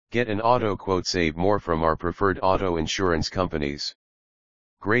Get an auto quote, save more from our preferred auto insurance companies.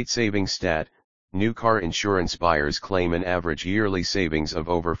 Great savings stat: new car insurance buyers claim an average yearly savings of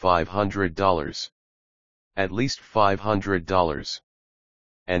over $500. At least $500.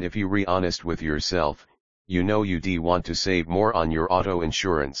 And if you're honest with yourself, you know you'd want to save more on your auto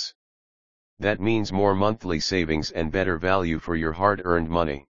insurance. That means more monthly savings and better value for your hard-earned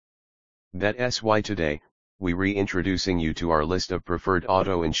money. That's why today, we're reintroducing you to our list of preferred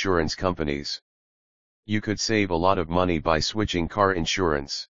auto insurance companies. You could save a lot of money by switching car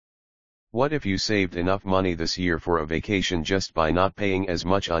insurance. What if you saved enough money this year for a vacation just by not paying as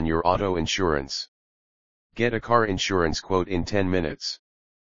much on your auto insurance? Get a car insurance quote in 10 minutes.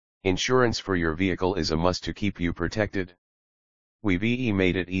 Insurance for your vehicle is a must to keep you protected. We've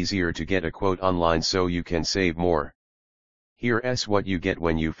made it easier to get a quote online so you can save more. Here's what you get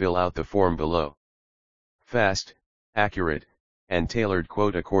when you fill out the form below. Fast, accurate, and tailored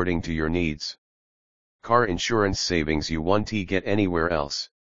quote according to your needs. Car insurance savings you won't get anywhere else.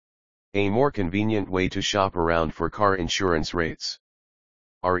 A more convenient way to shop around for car insurance rates.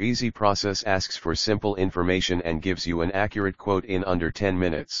 Our easy process asks for simple information and gives you an accurate quote in under 10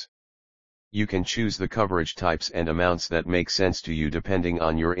 minutes. You can choose the coverage types and amounts that make sense to you depending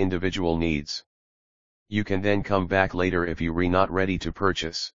on your individual needs. You can then come back later if you're not ready to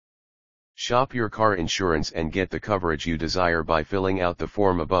purchase. Shop your car insurance and get the coverage you desire by filling out the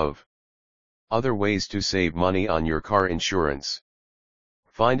form above. Other ways to save money on your car insurance.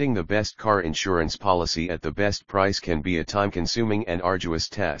 Finding the best car insurance policy at the best price can be a time-consuming and arduous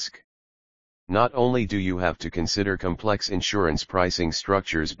task. Not only do you have to consider complex insurance pricing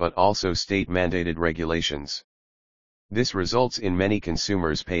structures but also state-mandated regulations. This results in many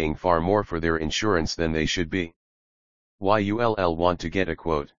consumers paying far more for their insurance than they should be. Why you'll want to get a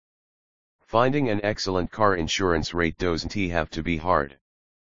quote? Finding an excellent car insurance rate doesn't have to be hard.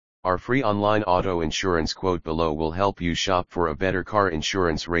 Our free online auto insurance quote below will help you shop for a better car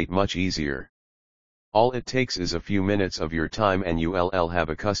insurance rate much easier. All it takes is a few minutes of your time and you'll have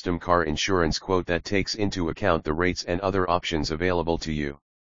a custom car insurance quote that takes into account the rates and other options available to you.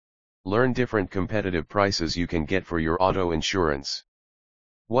 Learn different competitive prices you can get for your auto insurance.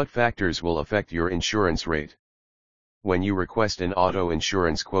 What factors will affect your insurance rate? When you request an auto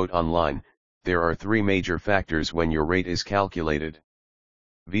insurance quote online, there are 3 major factors when your rate is calculated.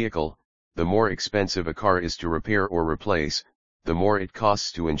 Vehicle: the more expensive a car is to repair or replace, the more it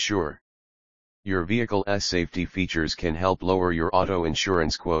costs to insure. Your vehicle's safety features can help lower your auto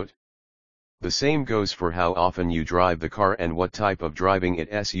insurance quote. The same goes for how often you drive the car and what type of driving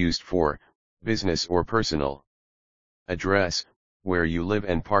it's used for, business or personal. Address: where you live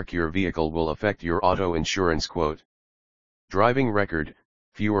and park your vehicle will affect your auto insurance quote. Driving record: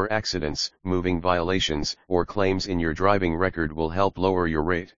 fewer accidents, moving violations, or claims in your driving record will help lower your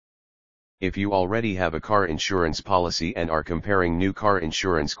rate. If you already have a car insurance policy and are comparing new car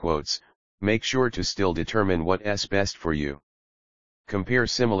insurance quotes, make sure to still determine what's best for you. Compare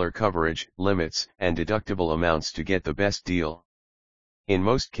similar coverage, limits, and deductible amounts to get the best deal. In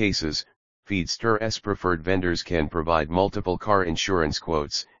most cases, Feedster's preferred vendors can provide multiple car insurance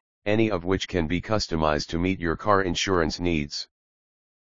quotes, any of which can be customized to meet your car insurance needs.